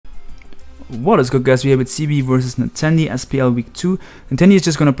What is good, guys? We have with CBB versus Nintendi, SPL Week 2. Nintendi is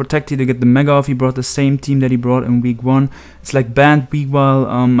just going to protect you to get the Mega off. He brought the same team that he brought in Week 1. It's like banned Week while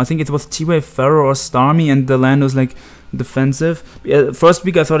I think it was T-Wave, Pharaoh or Starmie, and the Lando's like defensive. First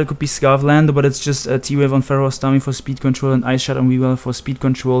week I thought it could be Scarf Lando, but it's just T-Wave on Pharaoh or Starmie for speed control and Ice Shot on Weewell for speed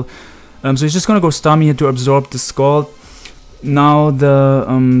control. So he's just going to go Starmie here to absorb the Scald. Now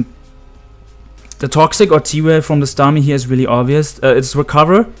the Toxic or T-Wave from the Starmie here is really obvious. It's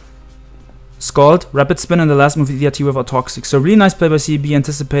Recover, Scald, Rapid Spin, and the last move either T-Wave or Toxic. So really nice play by CBB,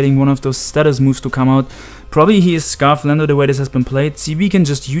 anticipating one of those status moves to come out. Probably he is Scarf Lando the way this has been played. CBB can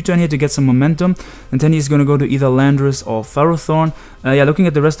just U-turn here to get some momentum. Nintendi is going to go to either Landorus or Ferrothorn. Yeah, looking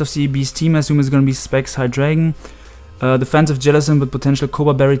at the rest of CBB's team, I assume it's going to be Specs, Hydreigon. Defensive Jellicent with potential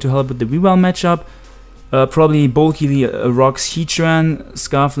Cobra Berry to help with the Weewell matchup. Probably bulky Rocks Heatran,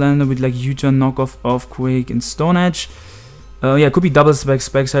 Scarf Lando with like U-turn, knockoff, Earthquake, and Stone Edge. Yeah, it could be double Specs,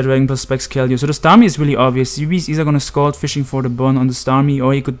 Hydreigon plus Specs Keldeo. So the Starmie is really obvious. CBB is either going to Scald fishing for the burn on the Starmie,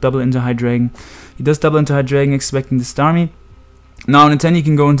 or he could double into Hydreigon. He does double into Hydreigon expecting the Starmie. Now Nintendi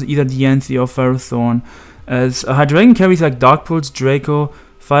can go into either Diancie or Ferrothorn. As Hydreigon carries like Dark Pulse, Draco,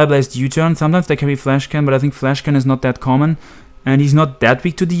 Fire Blast, U-turn. Sometimes they carry Flash Can, but I think Flash Can is not that common. And he's not that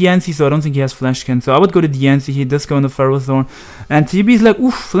weak to Diancie, so I don't think he has Flash Can. So I would go to Diancie. He does go into Ferrothorn. And CBB is like,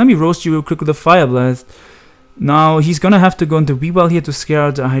 oof, let me roast you real quick with a Fire Blast. Now he's gonna have to go into Weewell here to scare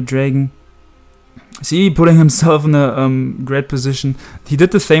out the Hydreigon. See, putting himself in a great position. He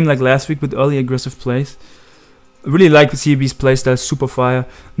did the same like last week with early aggressive plays. Really like CBB's playstyle, super fire.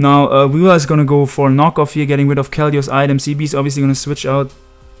 Now Weewell is gonna go for a knockoff here, getting rid of Keldeo's item. CBB is obviously gonna switch out.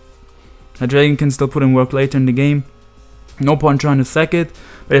 Hydreigon can still put in work later in the game. No point trying to sack it.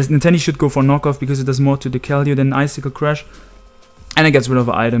 Whereas Nintendi should go for knockoff because it does more to the Keldeo than Icicle Crash. And it gets rid of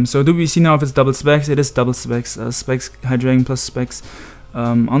an item. So do we see now if it's double Specs? It is double Specs. Specs Hydreigon plus Specs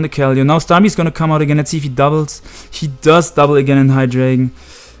on the Keldeo. Now Starmie is going to come out again. Let's see if he doubles. He does double again in Hydreigon.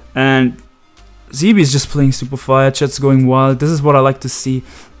 And CBB is just playing super fire. Chat's going wild. This is what I like to see.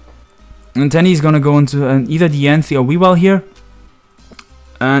 Nintendi is going to go into either Diancie or Weewell here.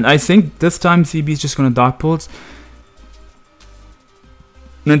 And I think this time CBB is just going to Dark Pulse.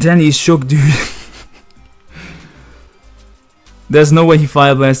 Nintendi is shook, dude. There's no way he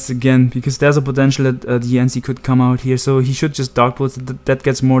Fire Blasts again, because there's a potential that Diancie could come out here. So he should just Dark Pulse. That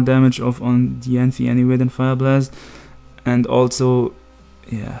gets more damage off on Diancie anyway than Fire Blast. And also,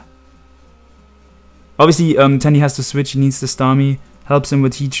 yeah. Obviously, Nintendi has to switch. He needs the Starmie. Helps him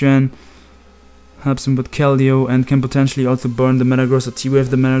with Heatran. Helps him with Keldeo. And can potentially also burn the Metagross or T-Wave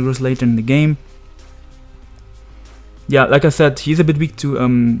the Metagross later in the game. Yeah, like I said, he's a bit weak to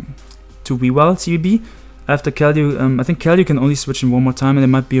Weewell, CBB. After Keldeo, I think Keldeo can only switch in one more time, and there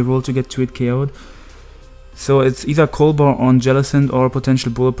might be a roll to get to it KO'd. So it's either Colbur on Jellicent or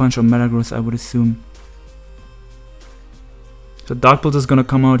potential Bullet Punch on Metagross, I would assume. So Dark Pulse is gonna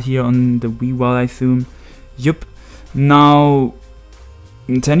come out here on the Weewell, I assume. Yup. Now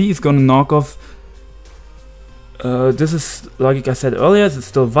Nintendi is gonna knock off. This is, like I said earlier, it's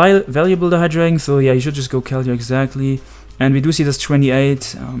still valuable, the Hydreigon, so yeah, you should just go Keldeo exactly. And we do see this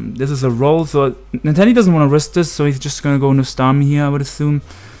 28. This is a roll, so Nintendi doesn't want to risk this, so he's just going to go into Starmie here, I would assume.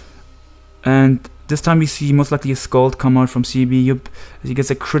 And this time we see most likely a Scald come out from CBB. Yup. As he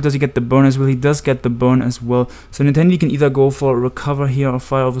gets a crit, does he get the burn as well? He does get the burn as well. So Nintendi can either go for a Recover here or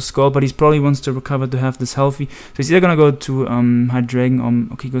fire over Scald, but he probably wants to Recover to have this healthy. So he's either going to go to Hydreigon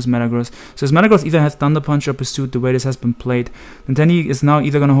or okay, he goes Metagross. So his Metagross either has Thunder Punch or Pursuit the way this has been played. Nintendi is now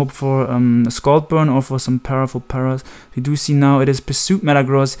either going to hope for a Scald burn or for some powerful paras. We do see now it is Pursuit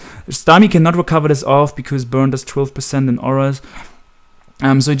Metagross. Starmie cannot recover this off because burn does 12% in auras.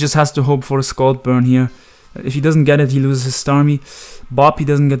 So he just has to hope for a Scald burn here. If he doesn't get it, he loses his Starmie. Bob, he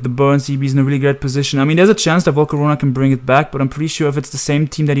doesn't get the burn. CBB is in a really great position. I mean, there's a chance that Volcarona can bring it back, but I'm pretty sure if it's the same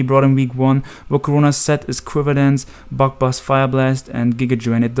team that he brought in week 1, Volcarona's set is Quiver Dance, Bug Buzz, Fire Blast, and Giga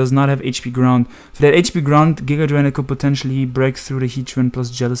Drain. It does not have HP Ground. For that HP Ground, Giga Drain, it could potentially break through the Heatran plus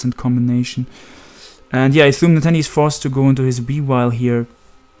Jellicent combination. And yeah, I assume Nintendi is forced to go into his Weewile here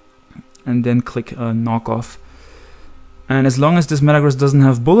and then click Knockoff. And as long as this Metagross doesn't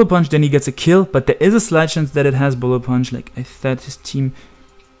have Bullet Punch, then he gets a kill. But there is a slight chance that it has Bullet Punch. Like I said, his team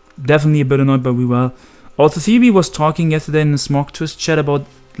definitely a bit annoyed by Weewile. Also, CBB was talking yesterday in the Smog Twist chat about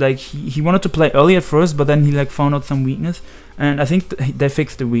like he wanted to play early at first, but then he like found out some weakness, and I think they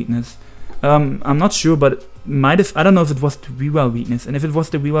fixed the weakness. I'm not sure, but might have. I don't know if it was the Weewile weakness, and if it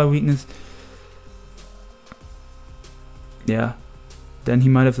was the Weewile weakness, yeah. Then he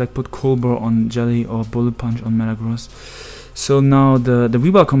might have like put Colbur on Jelly or Bullet Punch on Metagross. So now the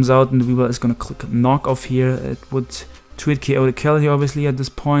Weewile comes out, and the Weewile is gonna click Knock Off here. It would 2-hit KO the Keldeo obviously at this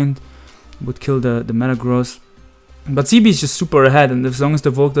point. would kill the Metagross. But CB is just super ahead, and as long as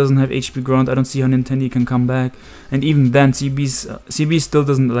the Volk doesn't have HP ground, I don't see how Nintendi can come back. And even then, CB still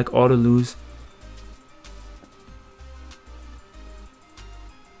doesn't like auto lose.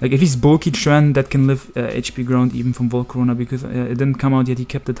 Like if he's bulky Trend, that can live HP ground even from Volcarona, because it didn't come out yet, he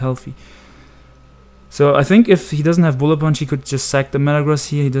kept it healthy. So I think if he doesn't have Bullet Punch, he could just sack the Metagross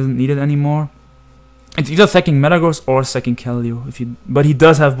here, he doesn't need it anymore. It's either sacking Metagross or sacking Keldeo, but he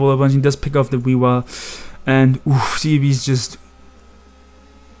does have Bullet Punch, he does pick off the Weavile. And oof, CB's just,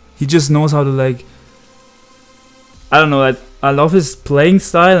 he just knows how to like, I don't know, I love his playing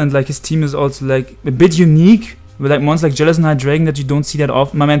style, and like his team is also like a bit unique with like mons like Jealous and Hydreigon that you don't see that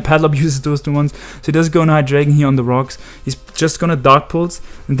often. My man Padlop uses those two ones, so he does go on Hydreigon here on the rocks. He's just gonna Dark Pulse,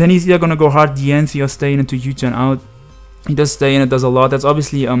 and then he's either gonna go hard DNC or stay in into U-turn out. He does stay in, it does a lot. That's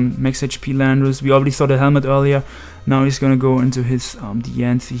obviously max HP Landorus. We already saw the helmet earlier. Now he's gonna go into his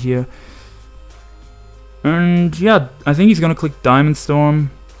DNC here. And yeah, I think he's gonna click Diamond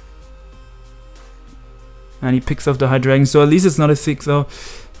Storm. And he picks off the Hydreigon, so at least it's not a 6 though.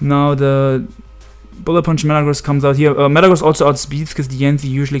 Now the Bullet Punch Metagross comes out here. Metagross also outspeeds because the DNC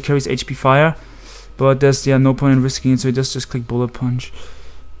usually carries HP Fire. But there's no point in risking it, so he does just click Bullet Punch.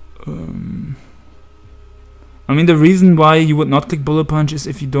 I mean, the reason why you would not click Bullet Punch is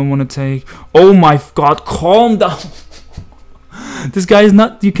if you don't want to take... Oh my god, calm down! This guy is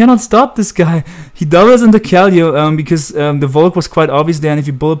not... You cannot stop this guy. He doubles into Keldeo because the Volk was quite obvious there, and if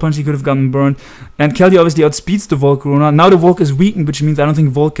you Bullet Punch, he could have gotten burned. And Keldeo obviously outspeeds the Volcarona. Now the Volk is weakened, which means I don't think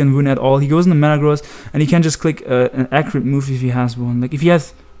Volk can win at all. He goes into Metagross, and he can just click an accurate move if he has one. Like if he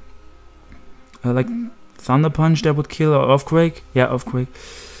has... like Thunder Punch that would kill, or Earthquake. Yeah, Earthquake.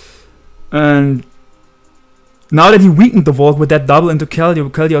 And... now that he weakened the Volk with that double into Keldeo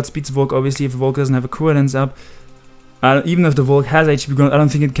outspeeds Volk, obviously, if the Volk doesn't have a Credence up. Even if the Volk has HP ground, I don't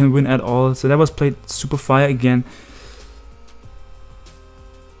think it can win at all. So that was played super fire again.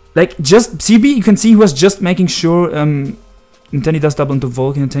 Like, just CB, you can see he was just making sure Nintendi does double into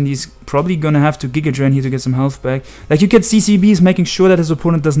Volk, and Nintendi is probably gonna have to Giga Drain here to get some health back. Like, you can see CB is making sure that his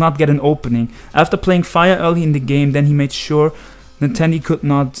opponent does not get an opening. After playing fire early in the game, then he made sure Nintendi could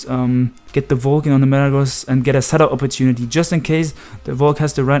not get the Vulcan on the Metagross and get a setup opportunity, just in case the Volk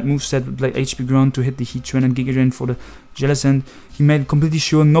has the right moveset with like HP ground to hit the Heat Train and Giga Drain for the Jellicent. He made completely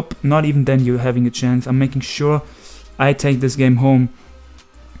sure, nope, not even then you're having a chance. I'm making sure I take this game home.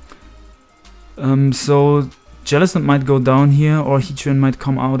 So Jellicent might go down here, or Heat Train might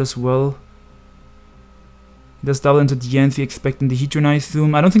come out as well. He does double into DNC, expecting the Heat Train, I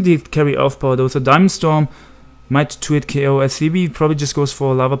assume. I don't think they carry Earth Power though, so Diamond Storm might 2-hit KO. SCB probably just goes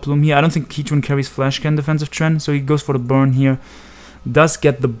for Lava Plume here. I don't think Heatran carries Flash Can defensive trend, so he goes for the burn here. Does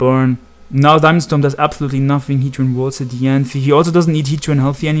get the burn. Now Diamond Storm does absolutely nothing. Heatran rolls at the end. He also doesn't need Heatran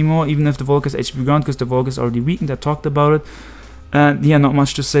healthy anymore, even if the Volk is HP ground, because the Volk is already weakened. I talked about it. And yeah, not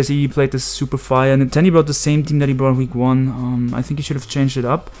much to say. So he played this super fire. And Nintendi brought the same team that he brought week 1. I think he should have changed it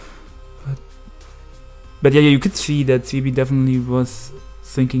up. But yeah, you could see that CB definitely was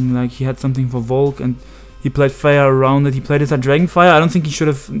thinking like he had something for Volk, and he played fire around it. He played it at Dragon Fire. I don't think he should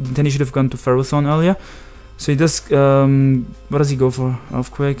have. Nintendi should have gone to Ferrothorn earlier. So he does. What does he go for?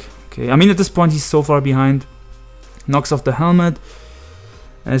 Earthquake. Okay. I mean, at this point he's so far behind. Knocks off the helmet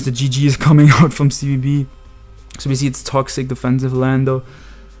as the GG is coming out from CBB. So we see it's toxic defensive Lando.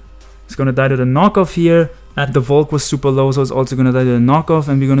 It's gonna die to the knockoff here. And the Volk was super low, so it's also gonna die to the knockoff.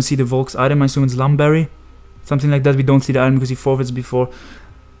 And we're gonna see the Volk's item. I assume it's Lumberry, something like that. We don't see the item because he forfeits before.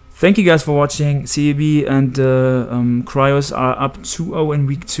 Thank you guys for watching. CBB and Cryos are up 2-0 in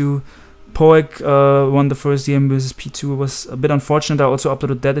week 2. Poek won the first game versus P2. It was a bit unfortunate. I also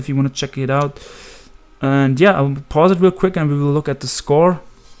uploaded that if you want to check it out. And yeah, I'll pause it real quick and we will look at the score.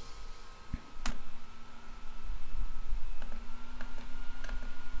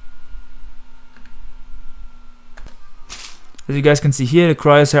 As you guys can see here, the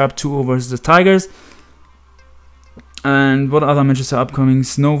Cryos are up 2-0 versus the Tigers. And what other matches are upcoming?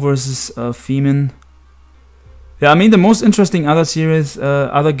 Snow versus Femin. Yeah, I mean the most interesting other series,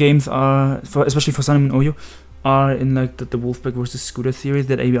 other games are, especially for Sun and Moon Oyo, are in like the Wolfpack versus Scooter series,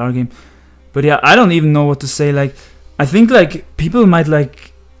 that ABR game. But yeah, I don't even know what to say. Like, I think like people might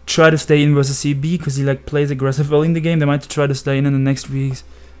like try to stay in versus CB because he like plays aggressive early in the game. They might try to stay in the next weeks.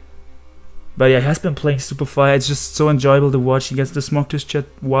 But yeah, he has been playing super fire. It's just so enjoyable to watch. He gets the Smog Twist Jet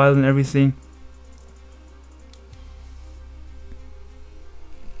wild and everything.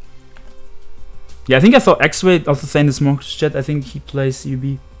 Yeah, I think I saw X-Ray also saying the Smog Twist Jet. I think he plays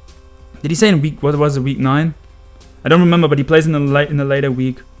CB. Did he say in week, what was it, week 9? I don't remember, but he plays in the later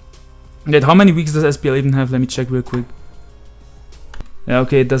week. Yet how many weeks does SPL even have? Let me check real quick. Yeah,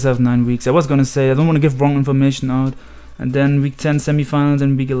 okay, it does have 9 weeks. I was gonna say, I don't want to give wrong information out. And then week 10 semifinals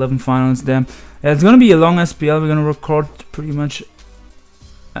and week 11 finals there. Yeah, it's gonna be a long SPL. We're gonna record pretty much.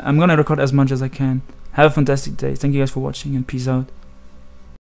 I'm gonna record as much as I can. Have a fantastic day. Thank you guys for watching and peace out.